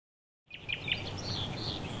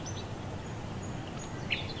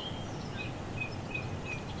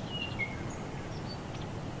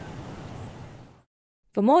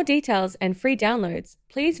For more details and free downloads,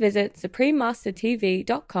 please visit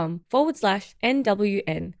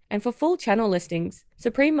suprememastertv.com/NWN, and for full channel listings,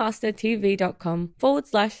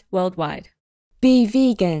 suprememastertv.com/worldwide. Be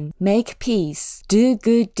vegan, make peace, do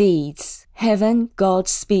good deeds. Heaven,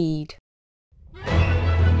 Godspeed.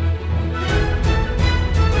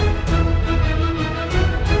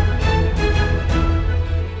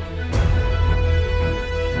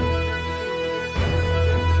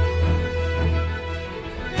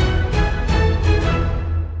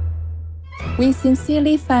 We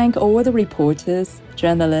sincerely thank all the reporters,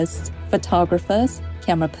 journalists, photographers,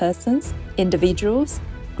 camera persons, individuals,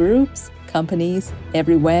 groups, companies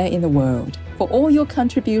everywhere in the world for all your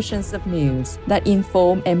contributions of news that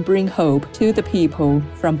inform and bring hope to the people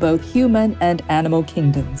from both human and animal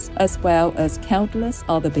kingdoms, as well as countless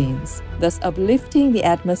other beings, thus uplifting the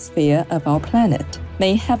atmosphere of our planet.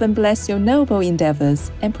 May heaven bless your noble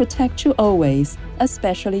endeavors and protect you always,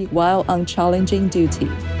 especially while on challenging duty.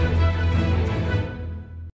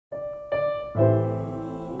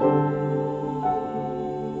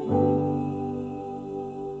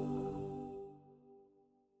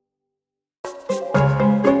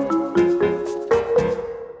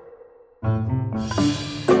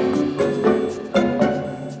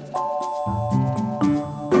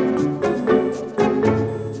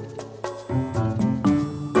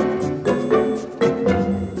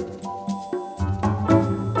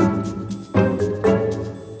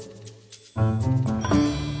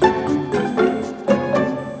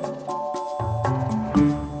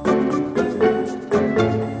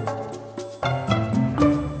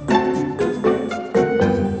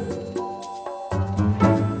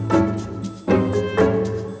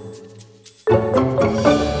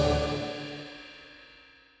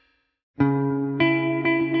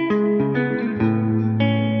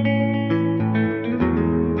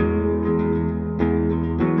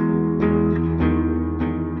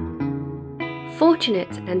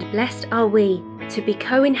 Fortunate and blessed are we to be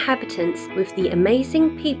co-inhabitants with the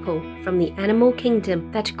amazing people from the animal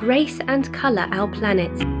kingdom that grace and colour our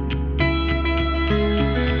planet.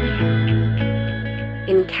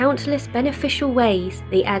 In countless beneficial ways,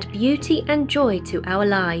 they add beauty and joy to our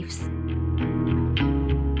lives.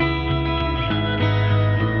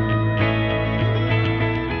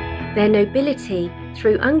 Their nobility,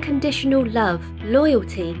 through unconditional love,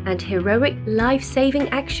 loyalty, and heroic life-saving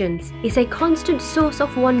actions, is a constant source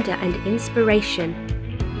of wonder and inspiration.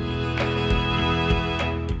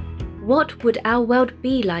 What would our world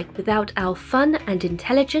be like without our fun and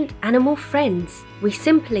intelligent animal friends? We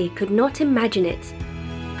simply could not imagine it.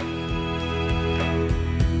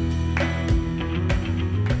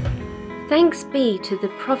 Thanks be to the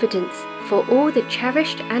Providence for all the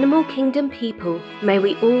cherished animal kingdom people. May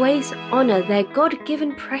we always honour their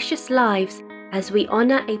God-given precious lives as we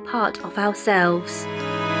honour a part of ourselves.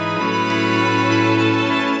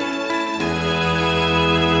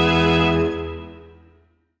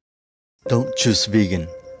 Don't choose vegan.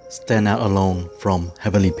 Stand out alone from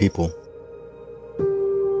heavenly people.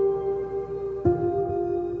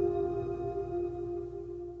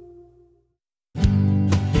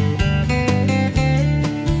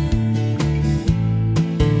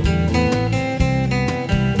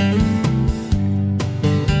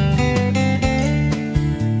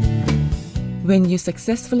 When you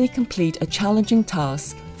successfully complete a challenging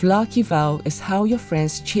task, Vlakival is how your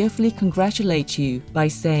friends cheerfully congratulate you by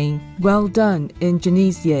saying, "Well done" in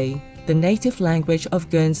Genesee, the native language of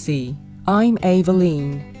Guernsey. I'm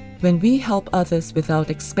Aveline. When we help others without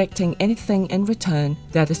expecting anything in return,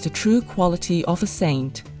 that is the true quality of a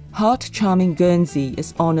saint. Heart-charming Guernsey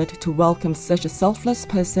is honored to welcome such a selfless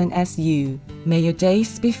person as you. May your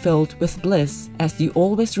days be filled with bliss as you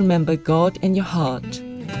always remember God in your heart.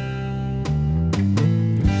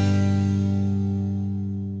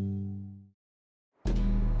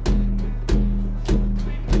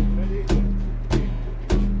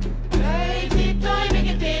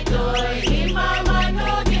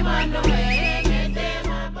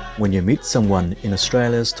 When you meet someone in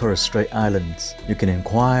Australia's Torres Strait Islands, you can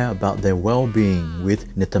inquire about their well-being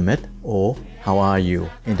with Nitamet or "How are you?"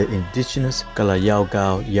 in the indigenous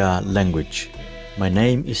Kalayaugao-Ya language. My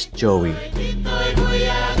name is Joey.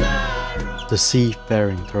 The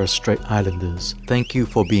seafaring Torres Strait Islanders, thank you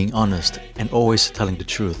for being honest and always telling the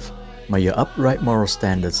truth. May your upright moral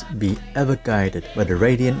standards be ever guided by the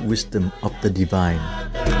radiant wisdom of the divine.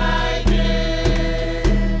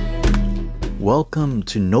 Welcome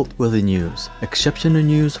to Noteworthy News, exceptional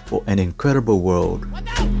news for an incredible world.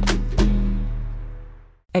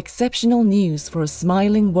 Exceptional news for a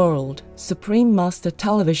smiling world. Supreme Master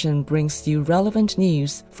Television brings you relevant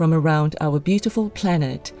news from around our beautiful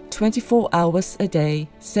planet, 24 hours a day,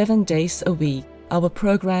 7 days a week. Our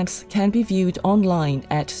programs can be viewed online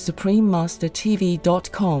at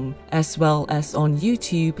suprememastertv.com as well as on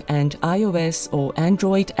YouTube and iOS or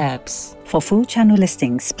Android apps. For full channel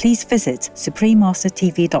listings, please visit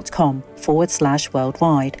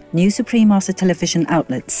suprememastertv.com/worldwide. New Supreme Master Television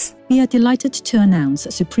outlets. We are delighted to announce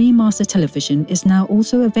Supreme Master Television is now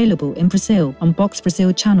also available in Brazil on Box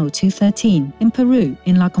Brazil Channel 213, in Peru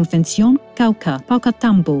in La Convención, Cauca,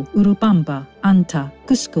 Paucatambo, Urubamba, Anta,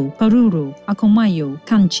 Cusco, Paruru, Acomayo,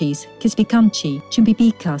 Canchis, Quispicanchi,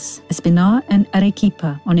 Chimbibicas, Espinar and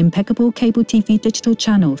Arequipa on impeccable cable TV digital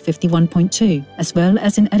channel 51.2, as well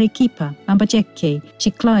as in Arequipa, Lambayeque,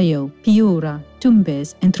 Chiclayo, Piura,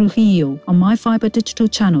 Tumbes and Trujillo on MyFiber Digital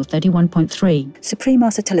Channel 31.3. Supreme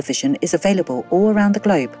Master Television is available all around the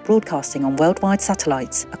globe, broadcasting on worldwide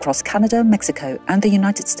satellites across Canada, Mexico and the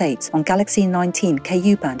United States on Galaxy 19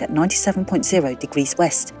 KU band at 97.0 degrees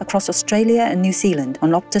west, across Australia and New Zealand on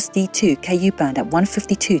Optus D2 KU band at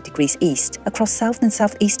 152 degrees east, across South and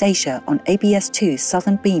Southeast Asia on ABS2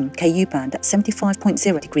 Southern Beam KU band at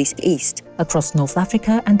 75.0 degrees east, across North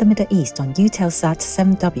Africa and the Middle East on Eutelsat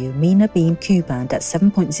 7W MENA Beam Q band at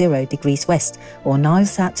 7.0 degrees west or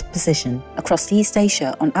Nilesat position, across East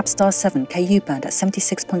Asia on Abstar 7 KU band at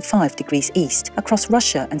 76.5 degrees east, across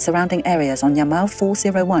Russia and surrounding areas on Yamal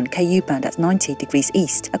 401 KU band at 90 degrees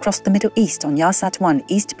east, across the Middle East on Yasat 1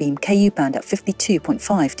 East Beam KU band at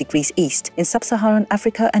 52.5 degrees east, in Sub-Saharan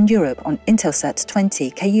Africa and Europe on Intelsat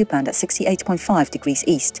 20 KU band at 68.5 degrees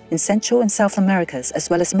east, in Central and South Americas as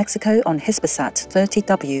well as Mexico on Hispasat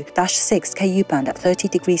 30W-6 KU band at 30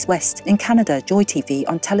 degrees west, in Canada Joy TV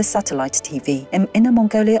on Telesatellite TV, in Inner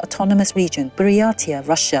Mongolia Autonomous Region, Buryatia,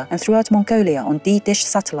 Russia, and throughout Mongolia on D-Dish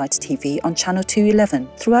Satellite TV on Channel 211,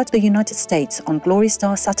 throughout the United States on Glory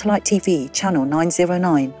Star Satellite TV Channel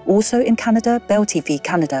 909, also in Canada Bell TV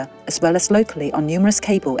Canada, as well as locally on numerous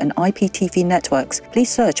cable and IPTV networks.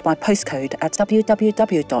 Please search by postcode at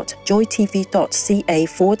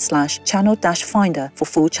www.joytv.ca/channel-finder for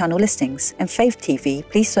full channel listings. And Faith TV,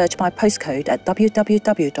 please search by postcode at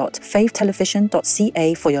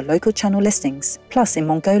www.faithtelevision.ca for your local channel listings. Plus in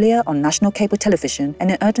Mongolia on National Cable Television,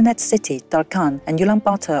 and in Erdenet City, Darkhan, and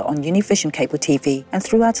Ulaanbaatar on Univision Cable TV, and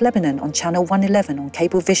throughout Lebanon on Channel 111 on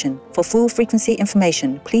Cable Vision. For full frequency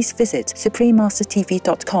information, please visit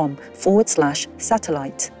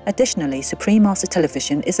suprememastertv.com/satellite. Additionally, Supreme Master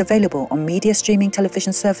Television is available on media streaming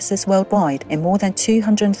television services worldwide in more than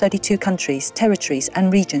 232 countries, territories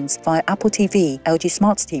and regions via Apple TV, LG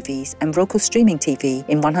Smart TVs and Roku Streaming TV,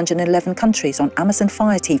 in 111 countries on Amazon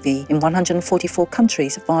Fire TV, in 144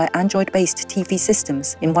 countries via Android-based TV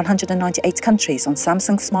systems, in 198 countries on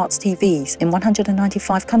Samsung Smart TVs, in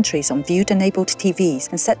 195 countries on Viewed-enabled TVs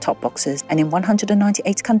and set-top boxes, and in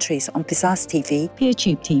 198 countries on Pizzazz TV,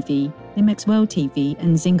 PeerTube TV, Limex World TV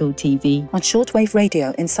and Zingle TV. On shortwave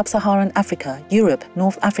radio in Sub-Saharan Africa, Europe,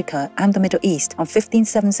 North Africa and the Middle East on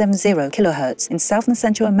 15770 kHz, in South and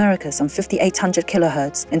Central Americas on 5800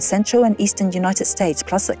 kHz, in Central and Eastern United States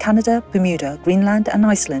plus Canada, Bermuda, Greenland and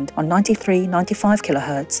Iceland on 9395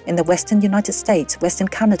 kHz, in the Western United States, Western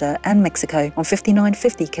Canada and Mexico on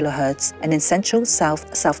 5950 kHz, and in Central,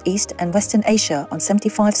 South, Southeast and Western Asia on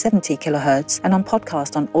 7570 kHz, and on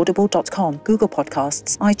podcast on audible.com, Google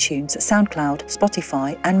Podcasts, iTunes, SoundCloud,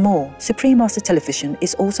 Spotify and more. Supreme Master Television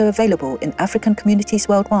is also available in African communities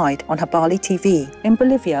worldwide on Habali TV, in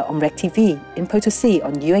Bolivia on REC TV, in Potosi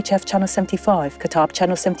on UHF Channel 75, Katab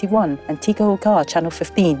Channel 71 and Tico Ogar Channel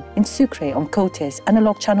 15, in Sucre on Cotes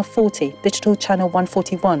Analog Channel 40, Digital Channel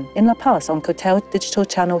 141, in La Paz on Cotel Digital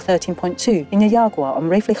Channel 13.2, in Yayagua on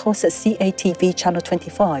Reflejos CATV Channel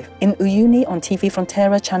 25, in Uyuni on TV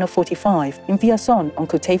Frontera Channel 45, in Villazon on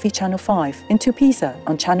Cotevi Channel 5, in Tupiza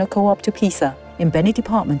on Channel Co-op Tupiza, in Beni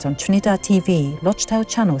Department on Trinidad TV, Lochtail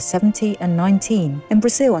Channel 70 and 19, in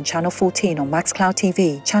Brazil on Channel 14 on MaxCloud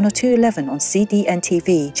TV, Channel 211 on CDN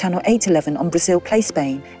TV, Channel 811 on Brazil Play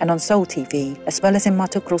Spain and on Soul TV, as well as in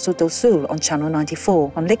Mato Grosso do Sul on Channel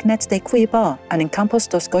 94, on Lignet de Cuiabá, and in Campos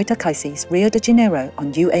dos Goitacazes, Rio de Janeiro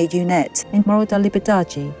on UAU-net, in Morro da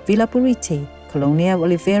Liberdade, Vila Buriti, Colonia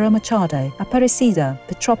Oliveira Machado, Aparecida,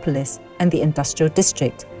 Petropolis and the Industrial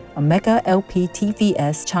District on Mega LP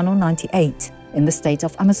TVS Channel 98, in the state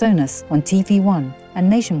of Amazonas on TV1, and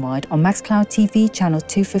nationwide on MaxCloud TV channel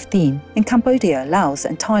 215. In Cambodia, Laos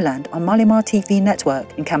and Thailand on Malimar TV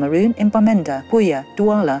network. In Cameroon, in Bamenda, Buea,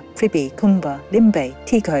 Douala, Kribi, Kumba, Limbe,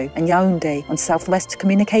 Tico and Yaoundé on Southwest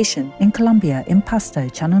Communication. In Colombia, in Pasto,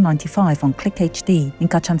 channel 95 on Click HD. In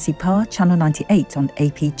Cachancipa, channel 98 on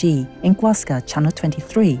APG. In Huasca, channel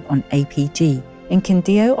 23 on APG. In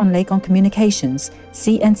Quindío on Legon Communications,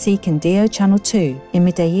 CNC Quindío Channel 2. In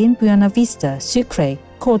Medellín, Buena Vista, Sucre,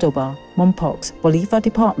 Córdoba, Mompox, Bolívar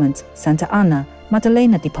Department, Santa Ana,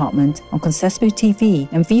 Magdalena Department on Concesbu TV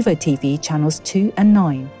and Vivo TV channels 2 and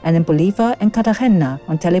 9, and in Bolívar and Cartagena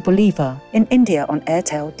on Tele Bolívar. In India on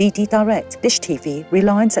Airtel, DD Direct, Dish TV,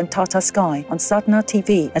 Reliance and Tata Sky on Sadhana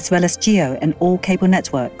TV, as well as Jio and all cable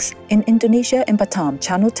networks. In Indonesia, in Batam,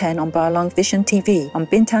 channel 10 on Balang Vision TV, on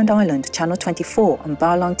Bintan Island, channel 24 on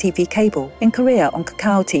Balang TV cable. In Korea on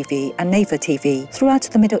Kakao TV and Naver TV. Throughout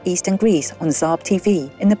the Middle East and Greece on Zarb TV.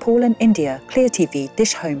 In Nepal and India, Clear TV,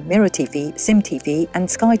 Dish Home, Mirror TV, Sim TV and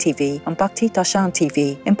Sky TV on Bhakti Darshan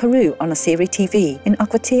TV. In Peru on Asiri TV. In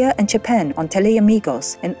Aquatia and Japan on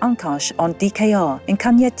Teleamigos. In Ancash on DKR. In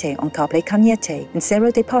Cañete on Cable Cañete. In Cerro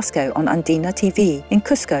de Pasco on Andina TV. In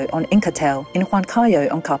Cusco on Incatel. In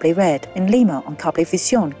Huancayo on Cable Red. In Lima on Cable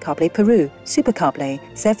Visión, Cable Peru, Supercable,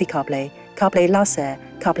 Servicable, Cable Láser,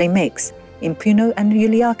 Cable Mix. In Puno and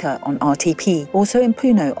Juliaca on RTP, also in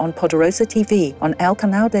Puno on Poderosa TV, on El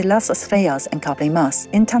Canal de las Estrellas and Cable Mas.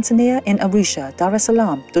 In Tanzania, in Arusha, Dar es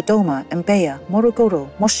Salaam, Dodoma and Beira, Morogoro,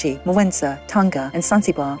 Moshi, Mowenza, Tanga and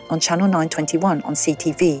Zanzibar on Channel 921 on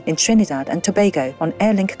CTV. In Trinidad and Tobago on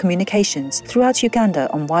Airlink Communications. Throughout Uganda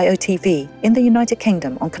on YOTV. In the United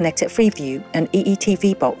Kingdom on Connected Freeview and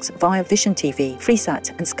EETV Box via Vision TV,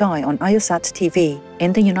 Freesat and Sky on IOSat TV.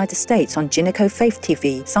 In the United States on Gineco Faith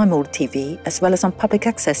TV, Simul TV, as well as on Public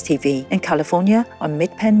Access TV. In California on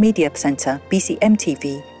Midpen Media Center, BCM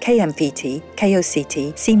TV, KMVT,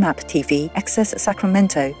 KOCT, CMAP TV, Access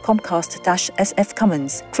Sacramento, Comcast-SF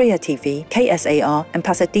Commons, Korea TV, KSAR, and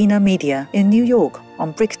Pasadena Media. In New York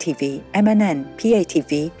on Brick TV, MNN,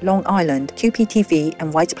 PATV, Long Island, QPTV,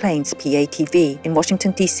 and White Plains PATV. In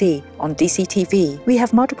Washington, D.C. on DCTV. We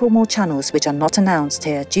have multiple more channels which are not announced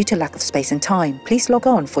here due to lack of space and time. Please log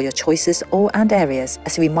on for your choices and areas,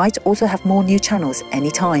 as we might also have more new channels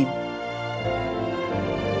anytime.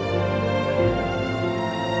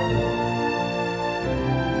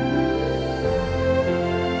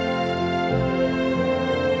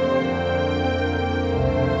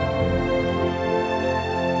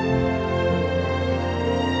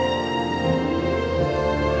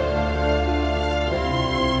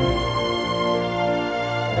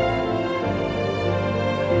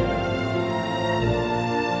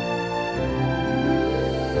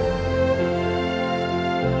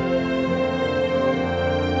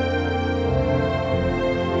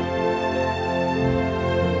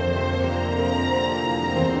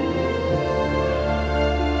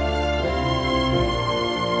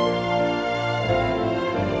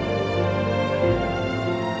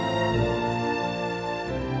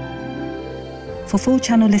 For full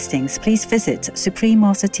channel listings, please visit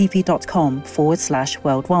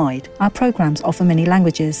suprememastertv.com/worldwide. Our programs offer many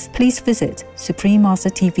languages. Please visit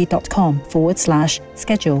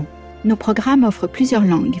suprememastertv.com/schedule. Nos programmes offrent plusieurs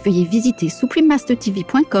langues. Veuillez visiter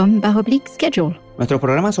suprememastertv.com/schedule. Nuestros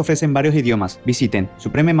programas ofrecen varios idiomas. Visiten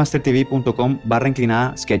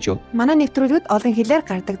suprememastertv.com/schedule. Манай нэвтрүүлгүүд олон хэлээр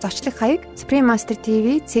гардаг зочлог хаяг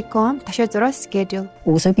suprememastertv.com/schedule.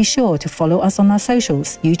 Also be sure to follow us on our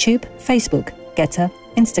socials: YouTube, Facebook, Getter,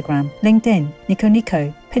 Instagram, LinkedIn,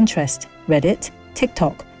 Nico, Pinterest, Reddit,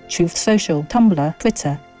 TikTok, Truth Social, Tumblr,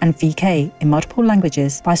 Twitter, and VK in multiple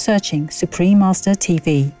languages by searching Supreme Master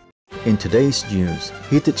TV. In today's news,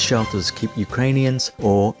 heated shelters keep Ukrainians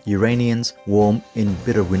or Iranians warm in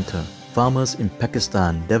bitter winter. Farmers in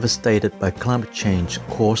Pakistan devastated by climate change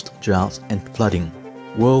caused droughts and flooding.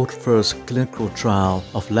 World first clinical trial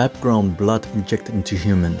of lab-grown blood injected into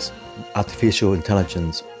humans. Artificial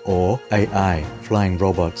intelligence or AI flying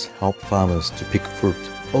robots help farmers to pick fruit.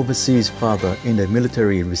 Overseas father in the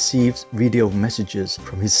military receives video messages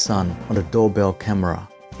from his son on the doorbell camera.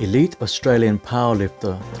 Elite Australian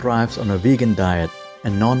powerlifter thrives on a vegan diet,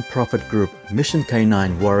 and non-profit group Mission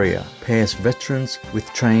K9 Warrior pairs veterans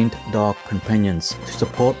with trained dog companions to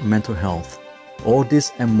support mental health. All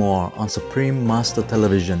this and more on Supreme Master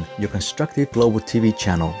Television, your constructive global TV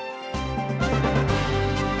channel.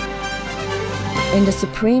 In the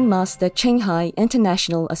Supreme Master Qinghai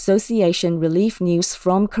International Association relief news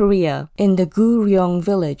from Korea, in the Guryong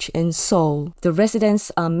village in Seoul, the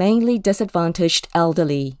residents are mainly disadvantaged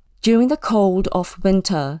elderly. During the cold of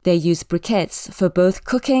winter, they use briquettes for both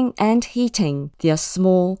cooking and heating. They are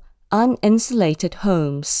small, uninsulated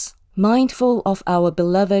homes. Mindful of our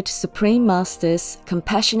beloved Supreme Master's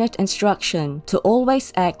compassionate instruction to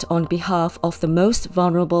always act on behalf of the most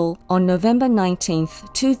vulnerable, on November 19,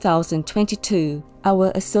 2022,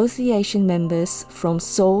 our association members from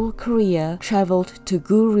Seoul, Korea traveled to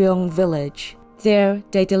Guryong village. There,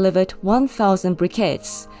 they delivered 1,000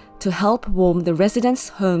 briquettes to help warm the residents'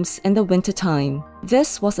 homes in the wintertime.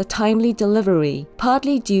 This was a timely delivery,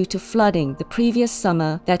 partly due to flooding the previous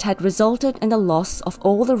summer that had resulted in the loss of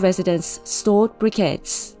all the residents' stored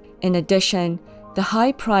briquettes. In addition, the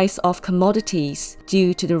high price of commodities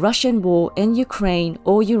due to the Russian war in Ukraine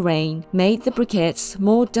or Ukraine made the briquettes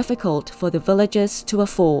more difficult for the villagers to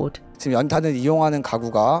afford. 지금 연탄을 이용하는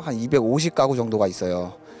가구가 한 250가구 정도가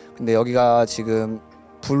있어요. 근데 여기가 지금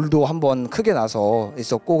불도 한번 크게 나서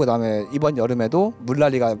있었고 그다음에 이번 여름에도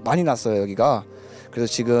물난리가 많이 났어요 여기가.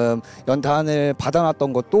 그래서 지금 연탄을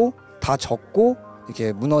받아놨던 것도 다 젖고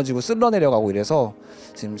이렇게 무너지고 쓸러내려가고 이래서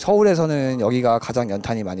지금 서울에서는 여기가 가장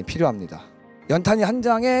연탄이 많이 필요합니다. 연탄이 한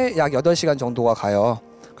장에 약 8시간 정도가 가요.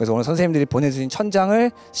 그래서 오늘 선생님들이 보내주신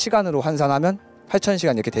 1000장을 시간으로 환산하면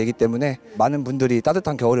 8,000시간 이렇게 되기 때문에 많은 분들이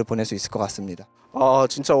따뜻한 겨울을 보낼 수 있을 것 같습니다.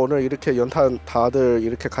 진짜 오늘 이렇게 연탄 다들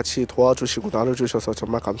이렇게 같이 도와주시고 나눠주셔서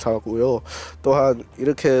정말 감사하고요. 또한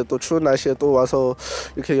이렇게 또 추운 날씨에 또 와서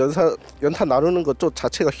이렇게 연탄 나누는 것도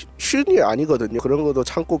자체가 쉬운 일이 아니거든요. 그런 것도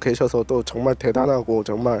참고 계셔서 또 정말 대단하고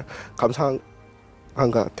정말 감사한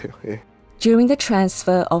것 같아요. 예. During the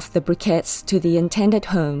transfer of the briquettes to the intended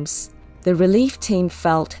homes, the relief team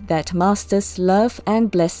felt that Master's love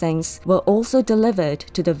and blessings were also delivered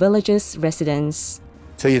to the villagers' residents.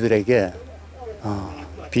 저희들에게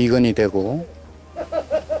비건이 되고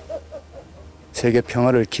세계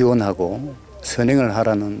평화를 기원하고 선행을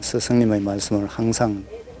하라는 스승님의 말씀을 항상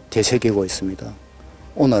되새기고 있습니다.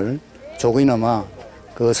 오늘 조금이나마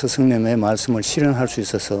그 스승님의 말씀을 실현할 수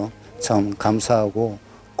있어서 참 감사하고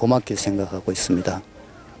고맙게 생각하고 있습니다.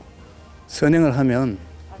 선행을 하면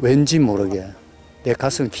왠지 모르게 내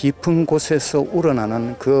가슴 깊은 곳에서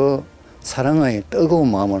우러나는 그 사랑의 뜨거운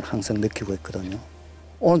마음을 항상 느끼고 있거든요.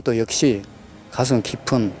 오늘도 역시 가슴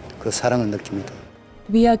깊은 그 사랑을 느낍니다.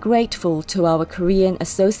 We are grateful to our Korean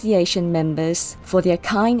Association members for their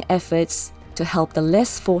kind efforts to help the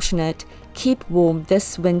less fortunate keep warm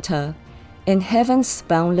this winter. In heaven's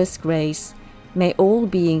boundless grace, may all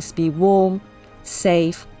beings be warm,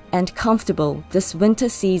 safe, and comfortable this winter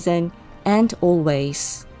season and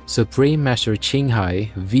always. Supreme Master Ching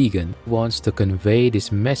Hai, vegan, wants to convey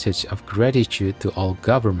this message of gratitude to all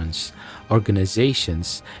governments,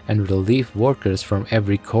 organizations, and relief workers from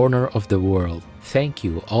every corner of the world. Thank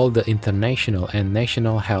you all the international and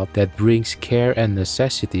national help that brings care and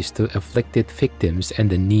necessities to afflicted victims and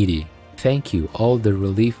the needy. Thank you all the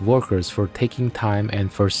relief workers for taking time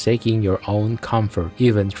and forsaking your own comfort,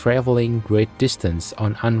 even traveling great distance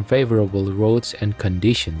on unfavorable roads and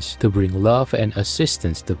conditions to bring love and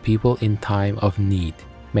assistance to people in time of need.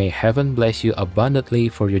 May heaven bless you abundantly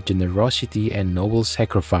for your generosity and noble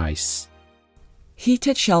sacrifice.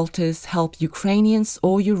 Heated shelters help Ukrainians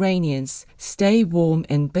or Uranians stay warm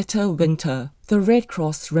in bitter winter. The Red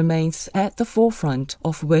Cross remains at the forefront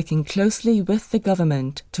of working closely with the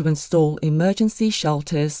government to install emergency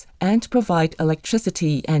shelters and provide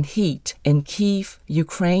electricity and heat in Kyiv,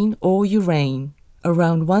 Ukraine or Ukraine.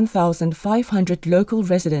 Around 1,500 local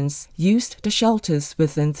residents used the shelters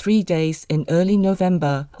within 3 days in early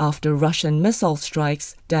November after Russian missile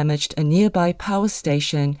strikes damaged a nearby power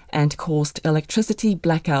station and caused electricity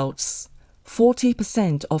blackouts.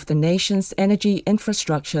 40% of the nation's energy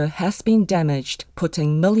infrastructure has been damaged,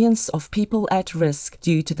 putting millions of people at risk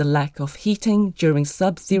due to the lack of heating during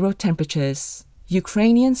sub-zero temperatures.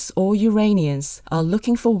 Ukrainians or Uranians are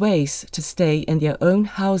looking for ways to stay in their own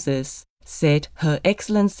houses, said Her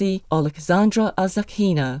Excellency Alexandra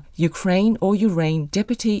Azakhina, Ukraine or Ukraine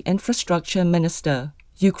Deputy Infrastructure Minister.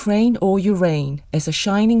 Ukraine or Ukraine is a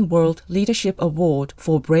Shining World Leadership Award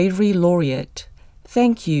for Bravery Laureate.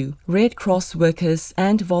 Thank you, Red Cross workers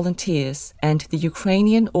and volunteers, and the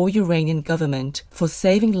Ukrainian or Iranian government for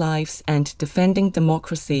saving lives and defending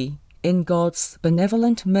democracy. In God's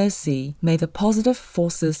benevolent mercy, may the positive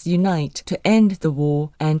forces unite to end the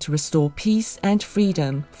war and restore peace and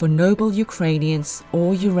freedom for noble Ukrainians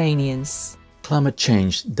or Iranians. Climate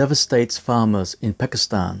change devastates farmers in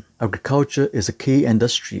Pakistan. Agriculture is a key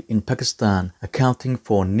industry in Pakistan, accounting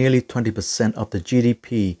for nearly 20% of the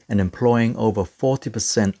GDP and employing over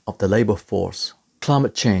 40% of the labor force.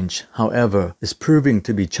 Climate change, however, is proving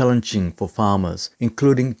to be challenging for farmers,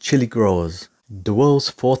 including chili growers. The world's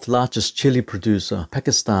fourth largest chili producer,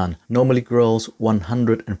 Pakistan, normally grows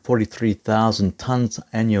 143,000 tons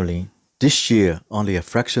annually. This year, only a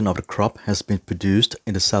fraction of the crop has been produced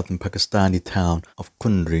in the southern Pakistani town of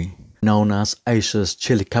Kundri, known as Asia's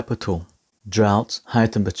chili capital. Droughts, high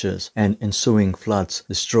temperatures, and ensuing floods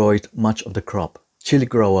destroyed much of the crop. Chili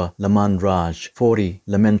grower Laman Raj, 40,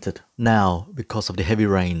 lamented, "Now, because of the heavy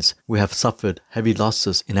rains, we have suffered heavy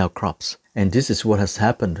losses in our crops. And this is what has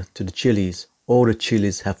happened to the chilies. All the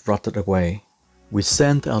chilies have rotted away." We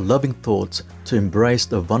send our loving thoughts to embrace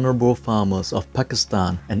the vulnerable farmers of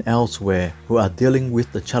Pakistan and elsewhere who are dealing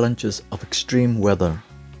with the challenges of extreme weather.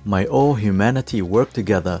 May all humanity work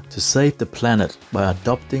together to save the planet by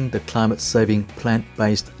adopting the climate-saving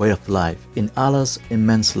plant-based way of life in Allah's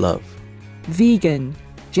immense love. Vegan,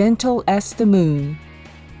 gentle as the moon.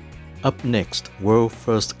 Up next, world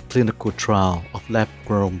first clinical trial of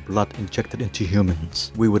lab-grown blood injected into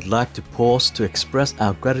humans. We would like to pause to express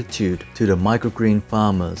our gratitude to the microgreen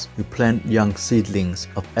farmers who plant young seedlings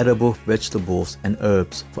of edible vegetables and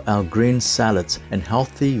herbs for our green salads and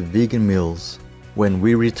healthy vegan meals. When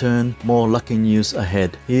we return, more lucky news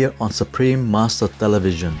ahead here on Supreme Master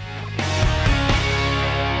Television.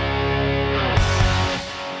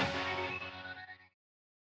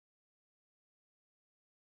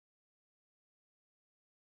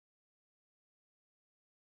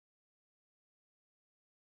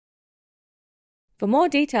 For more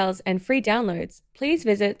details and free downloads, please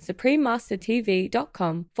visit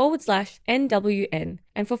suprememastertv.com/NWN,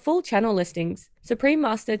 and for full channel listings,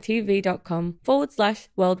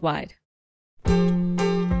 suprememastertv.com/worldwide.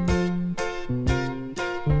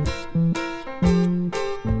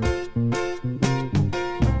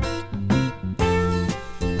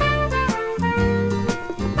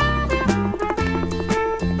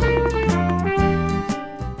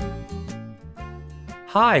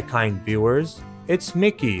 Hi, kind viewers. It's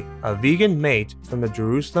Mickey, a vegan mate from the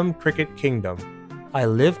Jerusalem Cricket Kingdom. I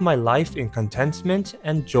live my life in contentment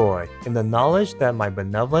and joy in the knowledge that my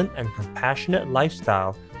benevolent and compassionate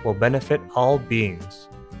lifestyle will benefit all beings.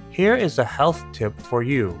 Here is a health tip for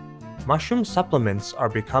you. Mushroom supplements are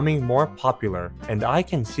becoming more popular, and I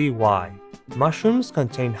can see why. Mushrooms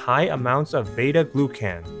contain high amounts of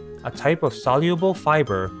beta-glucan, a type of soluble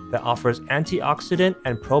fiber that offers antioxidant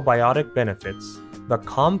and probiotic benefits. The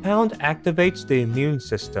compound activates the immune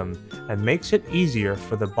system and makes it easier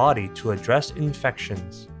for the body to address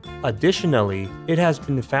infections. Additionally, it has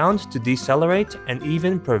been found to decelerate and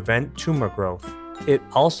even prevent tumor growth. It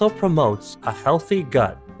also promotes a healthy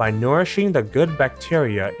gut by nourishing the good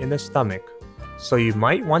bacteria in the stomach. So you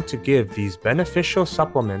might want to give these beneficial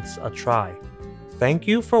supplements a try. Thank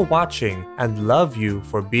you for watching and love you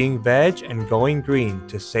for being veg and going green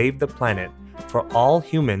to save the planet, for all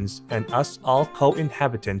humans and us all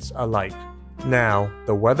co-inhabitants alike. Now,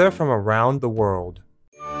 the weather from around the world.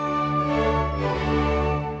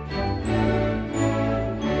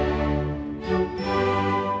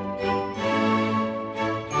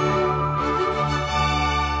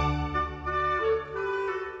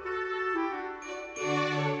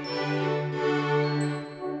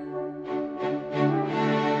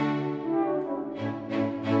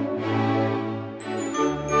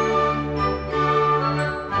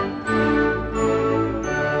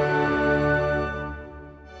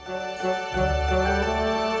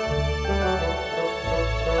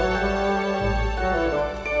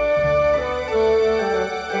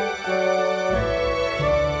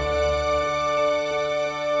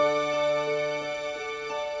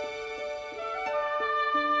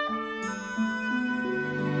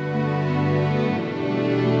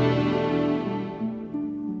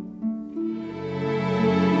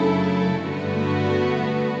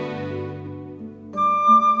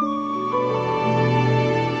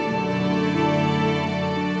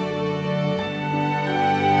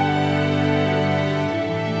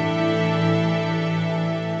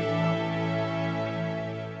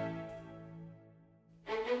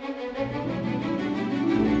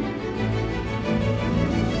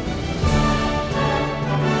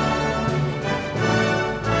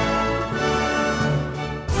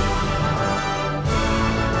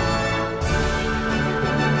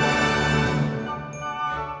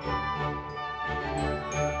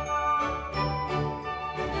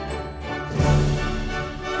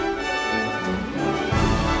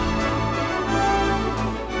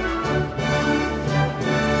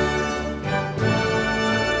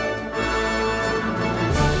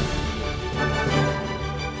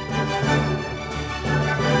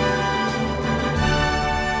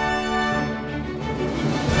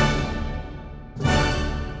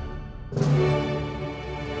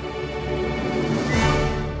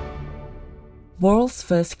 World's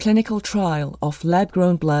first clinical trial of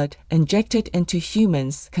lab-grown blood injected into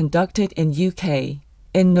humans conducted in UK.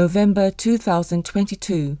 In November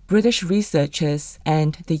 2022, British researchers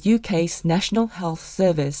and the UK's National Health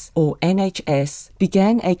Service, or NHS,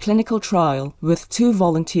 began a clinical trial with 2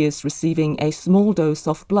 volunteers receiving a small dose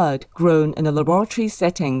of blood grown in a laboratory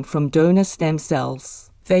setting from donor stem cells.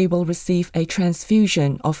 They will receive a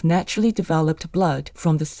transfusion of naturally developed blood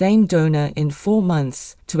from the same donor in 4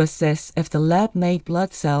 months to assess if the lab-made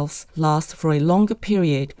blood cells last for a longer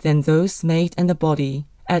period than those made in the body.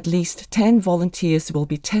 At least 10 volunteers will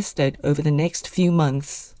be tested over the next few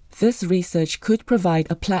months. This research could provide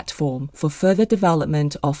a platform for further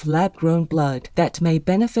development of lab-grown blood that may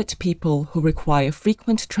benefit people who require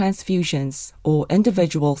frequent transfusions or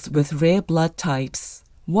individuals with rare blood types.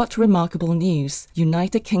 What remarkable news,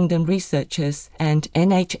 United Kingdom researchers and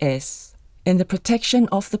NHS. In the protection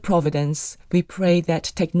of the Providence, we pray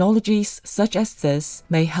that technologies such as this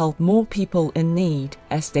may help more people in need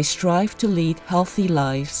as they strive to lead healthy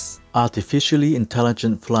lives. Artificially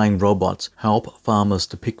intelligent flying robots help farmers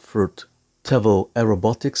to pick fruit. Tevel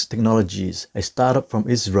Aerobotics Technologies, a startup from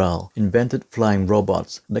Israel, invented flying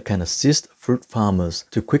robots that can assist fruit farmers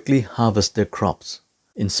to quickly harvest their crops.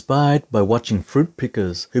 Inspired by watching fruit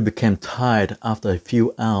pickers who became tired after a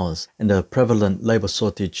few hours and the prevalent labor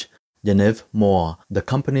shortage, Genevieve Moore, the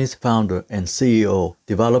company's founder and CEO,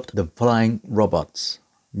 developed the flying robots.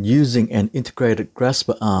 Using an integrated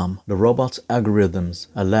grasper arm, the robot's algorithms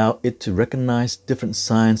allow it to recognize different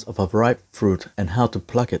signs of a ripe fruit and how to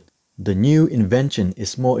pluck it. The new invention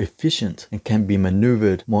is more efficient and can be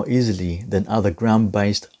maneuvered more easily than other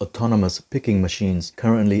ground-based autonomous picking machines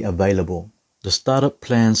currently available. The startup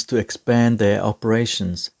plans to expand their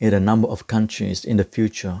operations in a number of countries in the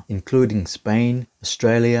future, including Spain,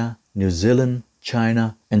 Australia, New Zealand,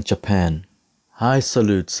 China, and Japan. High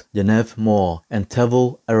salutes Genevieve Moore and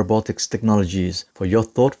Tevel Aerobotics Technologies for your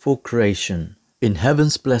thoughtful creation. In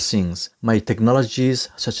heaven's blessings, may technologies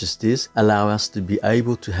such as this allow us to be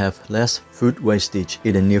able to have less food wastage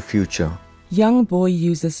in the near future. Young boy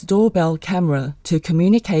uses doorbell camera to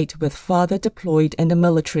communicate with father deployed in the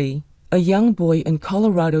military. A young boy in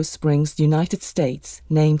Colorado Springs, United States,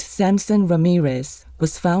 named Samson Ramirez,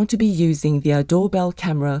 was found to be using the doorbell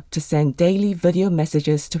camera to send daily video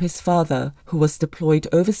messages to his father, who was deployed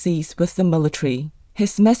overseas with the military.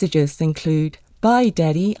 His messages include, "Bye,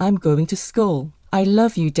 Daddy, I'm going to school. I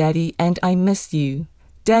love you, Daddy, and I miss you.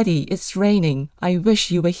 Daddy, it's raining. I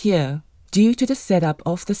wish you were here." Due to the setup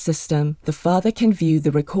of the system, the father can view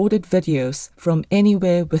the recorded videos from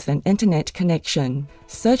anywhere with an internet connection.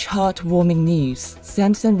 Such heartwarming news,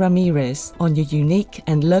 Samson Ramirez, on your unique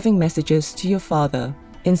and loving messages to your father.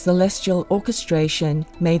 In celestial orchestration,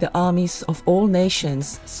 may the armies of all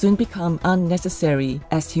nations soon become unnecessary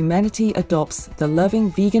as humanity adopts the loving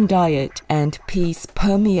vegan diet and peace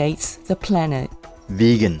permeates the planet.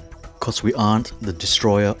 Vegan, 'cause we aren't the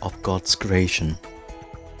destroyer of God's creation.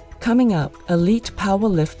 Coming up, elite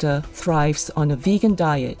powerlifter thrives on a vegan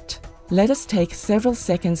diet. Let us take several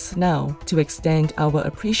seconds now to extend our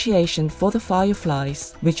appreciation for the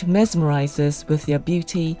fireflies, which mesmerizes with their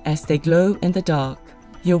beauty as they glow in the dark.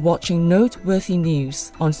 You're watching Noteworthy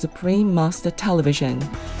News on Supreme Master Television.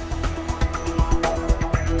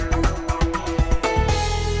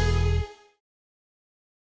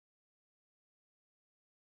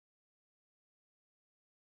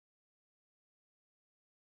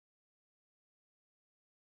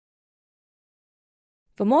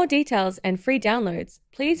 For more details and free downloads,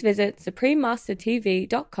 please visit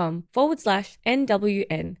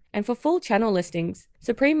suprememastertv.com/NWN, and for full channel listings,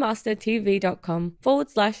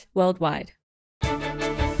 suprememastertv.com/worldwide.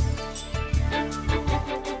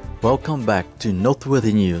 Welcome back to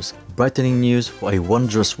Noteworthy News, brightening news for a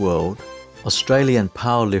wondrous world. Australian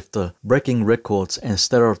powerlifter breaking records and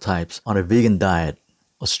stereotypes on a vegan diet.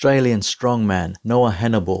 Australian strongman Noah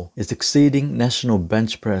Hannibal is exceeding national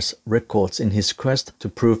bench press records in his quest to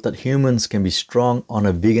prove that humans can be strong on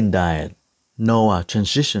a vegan diet. Noah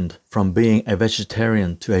transitioned from being a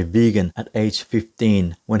vegetarian to a vegan at age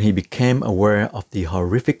 15 when he became aware of the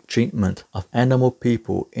horrific treatment of animal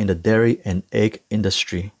people in the dairy and egg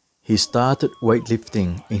industry. He started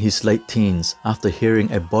weightlifting in his late teens after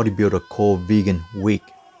hearing a bodybuilder call vegan weak.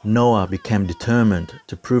 Noah became determined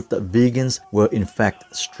to prove that vegans were in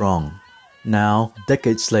fact strong. Now,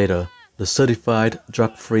 decades later, the certified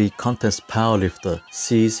drug-free contest powerlifter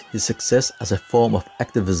sees his success as a form of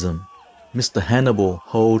activism. Mr. Hannibal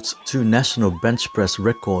holds 2 national bench press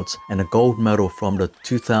records and a gold medal from the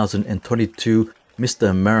 2022 Mr.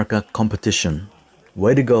 America competition.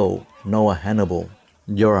 Way to go, Noah Hannibal.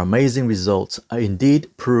 Your amazing results are indeed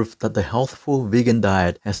proof that the healthful vegan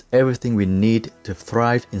diet has everything we need to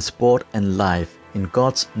thrive in sport and life in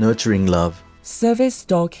God's nurturing love. Service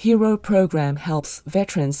Dog Hero program helps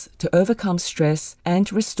veterans to overcome stress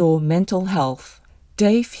and restore mental health.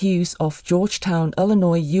 Dave Hughes of Georgetown,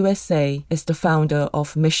 Illinois, USA is the founder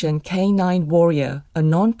of Mission K9 Warrior, a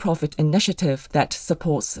non-profit initiative that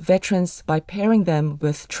supports veterans by pairing them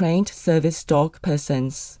with trained service dog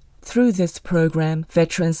persons. Through this program,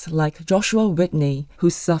 veterans like Joshua Whitney,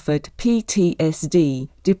 who suffered PTSD,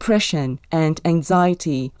 depression, and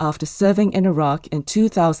anxiety after serving in Iraq in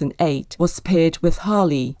 2008, was paired with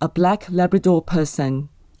Harley, a black Labrador person.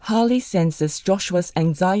 Harley senses Joshua's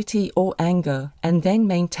anxiety or anger and then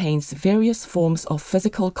maintains various forms of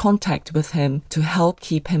physical contact with him to help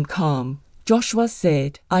keep him calm. Joshua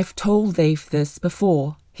said, "I've told Dave this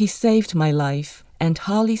before. He saved my life, and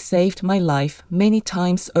Harley saved my life many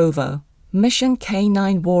times over." Mission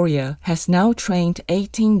K9 Warrior has now trained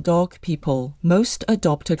 18 dog people, most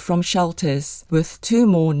adopted from shelters, with 2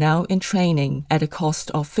 more now in training at a cost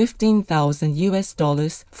of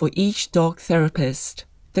 $15,000 for each dog therapist.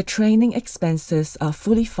 The training expenses are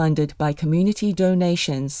fully funded by community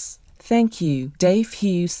donations. Thank you, Dave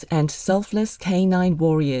Hughes and Selfless K9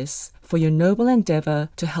 Warriors, for your noble endeavor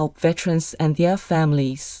to help veterans and their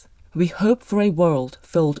families. We hope for a world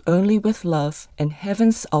filled only with love and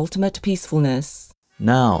heaven's ultimate peacefulness.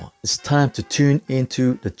 Now, it's time to tune into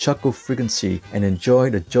the chuckle frequency and enjoy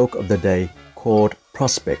the joke of the day called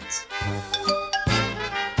Prospects.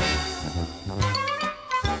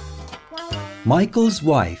 Michael's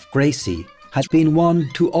wife, Gracie, had been one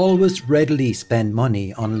to always readily spend money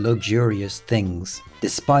on luxurious things,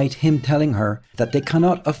 despite him telling her that they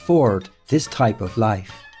cannot afford this type of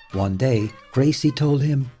life. One day, Gracie told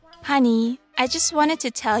him, "Honey, I just wanted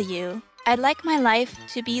to tell you, I'd like my life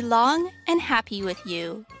to be long and happy with you."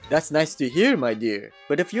 That's nice to hear, my dear.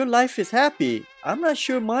 But if your life is happy, I'm not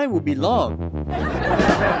sure mine will be long.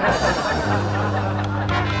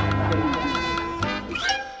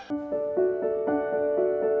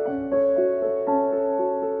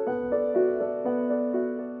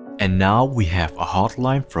 And now we have a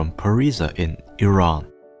hotline from Pariza in Iran.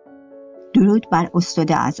 درود بر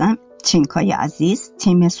استاد اعظم، چینکای عزیز،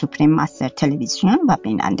 تیم سوپریم مستر تلویزیون و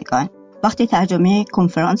بینندگان. وقتی ترجمه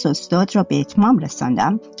کنفرانس استاد را به اتمام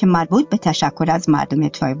رساندم که مربوط به تشکر از مردم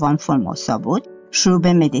تایوان فرموسا بود، شروع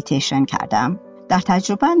به مدیتیشن کردم. در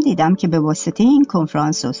تجربه‌ام دیدم که به واسطه این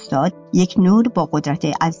کنفرانس استاد یک نور با قدرت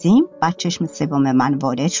عظیم بر چشم سوم من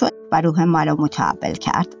وارد شد و روح مرا متحول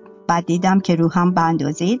کرد. بعد دیدم که روحم به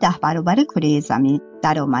اندازه 10 برابر کره زمین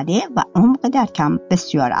در آمده و عمق درکم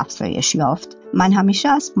بسیار افزایش یافت. من همیشه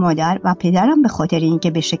از مادر و پدرم به خاطر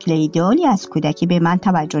اینکه به شکل ایدئالی از کودکی به من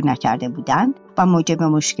توجه نکرده بودند و موجب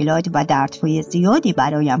مشکلات و دردهای زیادی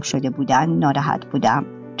برایم شده بودند ناراحت بودم.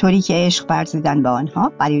 طوری که عشق ورزیدن به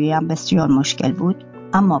آنها برایم بسیار مشکل بود.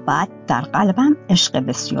 اما بعد در قلبم عشق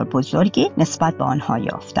بسیار بزرگی نسبت به آنها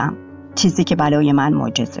یافتم. چیزی که برای من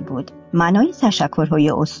معجزه بود. معنای تشکرهای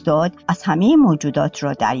استاد از همه موجودات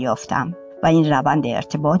را دریافتم و این روند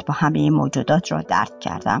ارتباط با همه موجودات را درک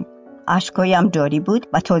کردم. اشکایم جاری بود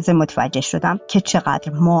و تازه متوجه شدم که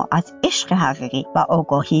چقدر ما از عشق حقیقی و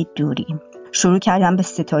آگاهی دوریم. شروع کردم به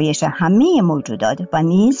ستایش همه موجودات و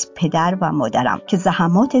نیز پدر و مادرم که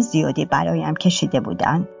زحمات زیادی برایم کشیده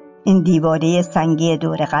بودند. این دیواره سنگی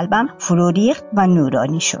دور قلبم فرو ریخت و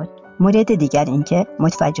نورانی شد. مورد دیگر این که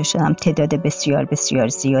متوجه شدم تعداد بسیار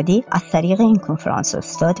زیادی از طریق این کنفرانس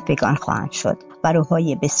استاد وگان خواهند شد و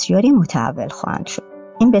روح‌های بسیاری متحول خواهند شد.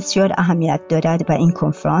 این بسیار اهمیت دارد و این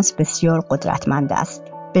کنفرانس بسیار قدرتمند است.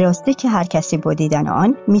 به راستی که هر کسی با دیدن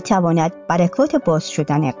آن میتواند برکات باز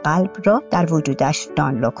شدن قلب را در وجودش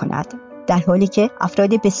دانلود کند، در حالی که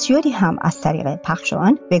افراد بسیاری هم از طریق پخش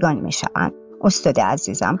آن وگان میشوند. استاد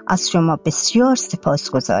عزیزم، از شما بسیار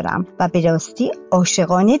سپاسگزارم و به راستی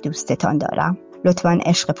عاشقانه دوستتان دارم. لطفاً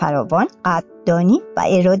عشق فراوان، قدردانی و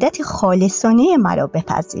ارادت خالصانه مرا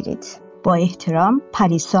بپذیرید. با احترام،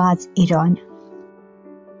 پریسا از ایران.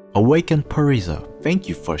 Awakened Pariza, thank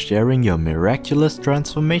you for sharing your miraculous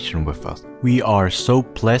transformation with us. We are so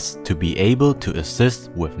blessed to be able to assist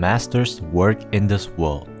with Master's work in this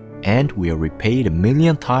world, and we are repaid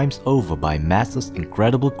 1,000,000 times over by Master's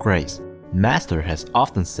incredible grace. Master has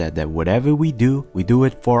often said that whatever we do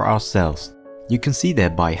it for ourselves. You can see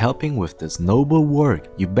that by helping with this noble work,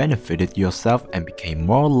 you benefited yourself and became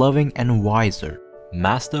more loving and wiser.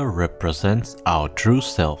 Master represents our true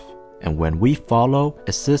self. And when we follow,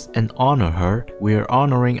 assist and honor her, we are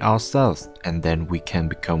honoring ourselves, and then we can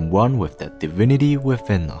become one with that divinity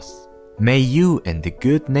within us. May you and the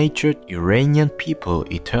good-natured Iranian people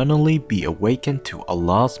eternally be awakened to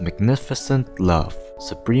Allah's magnificent love.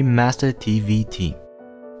 Supreme Master TV team.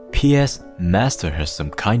 P.S. Master has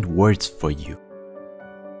some kind words for you.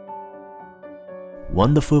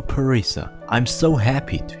 Wonderful Parisa, I'm so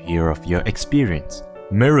happy to hear of your experience.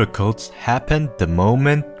 Miracles happen the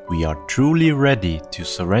moment we are truly ready to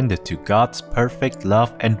surrender to God's perfect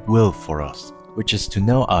love and will for us, which is to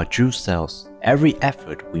know our true selves. Every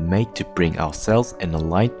effort we make to bring ourselves in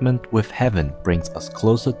alignment with heaven brings us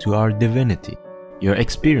closer to our divinity. Your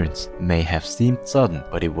experience may have seemed sudden,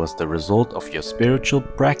 but it was the result of your spiritual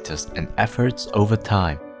practice and efforts over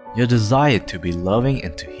time. Your desire to be loving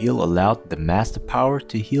and to heal allowed the Master Power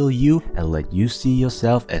to heal you and let you see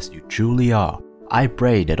yourself as you truly are. I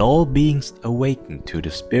pray that all beings awaken to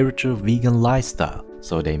the spiritual vegan lifestyle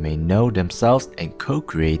so they may know themselves and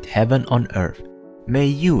co-create heaven on earth. May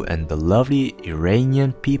you and the lovely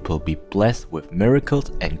Iranian people be blessed with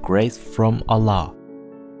miracles and grace from Allah.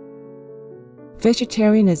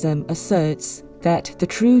 Vegetarianism asserts that the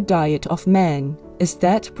true diet of man is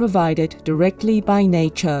that provided directly by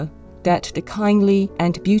nature, that the kindly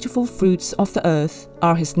and beautiful fruits of the earth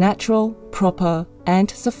are his natural, proper,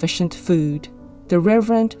 and sufficient food. The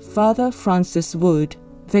Reverend Father Francis Wood,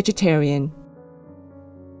 vegetarian.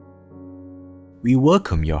 We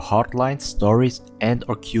welcome your hotline stories and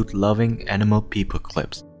or cute loving animal people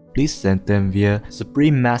clips. Please send them via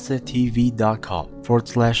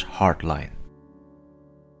suprememastertv.com/hotline.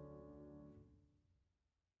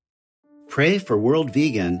 Pray for World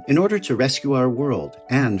Vegan in order to rescue our world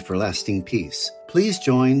and for lasting peace. Please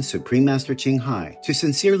join Supreme Master Ching Hai to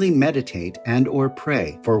sincerely meditate and or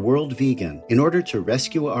pray for World Vegan in order to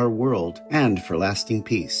rescue our world and for lasting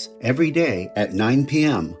peace every day at 9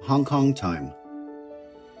 p.m. Hong Kong time.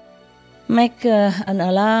 Make an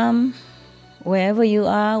alarm. Wherever you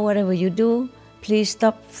are, whatever you do, please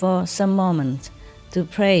stop for some moment to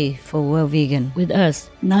pray for World Vegan with us.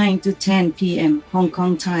 9 to 10 p.m. Hong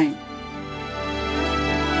Kong time.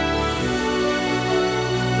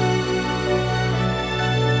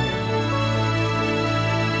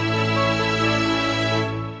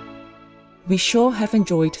 We sure have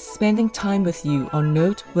enjoyed spending time with you on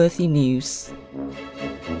Noteworthy News.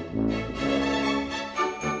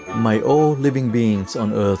 May all living beings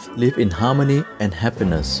on earth live in harmony and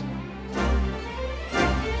happiness.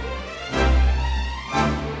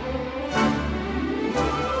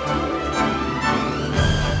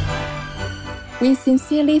 We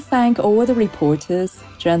sincerely thank all the reporters,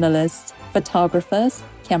 journalists, photographers,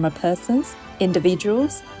 camera persons,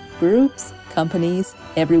 individuals, groups, companies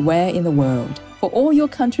everywhere in the world for all your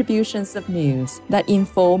contributions of news that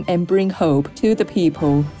inform and bring hope to the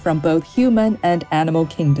people from both human and animal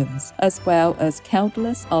kingdoms, as well as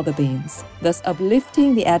countless other beings, thus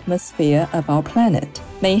uplifting the atmosphere of our planet.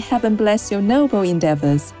 May heaven bless your noble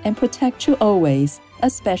endeavors and protect you always,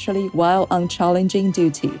 especially while on challenging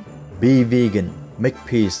duty. Be vegan, make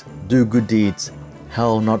peace, do good deeds,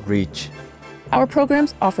 hell not reach. Our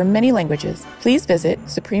programs offer many languages. Please visit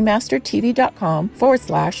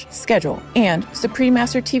suprememastertv.com/schedule and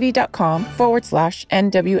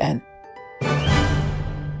suprememastertv.com/NWN.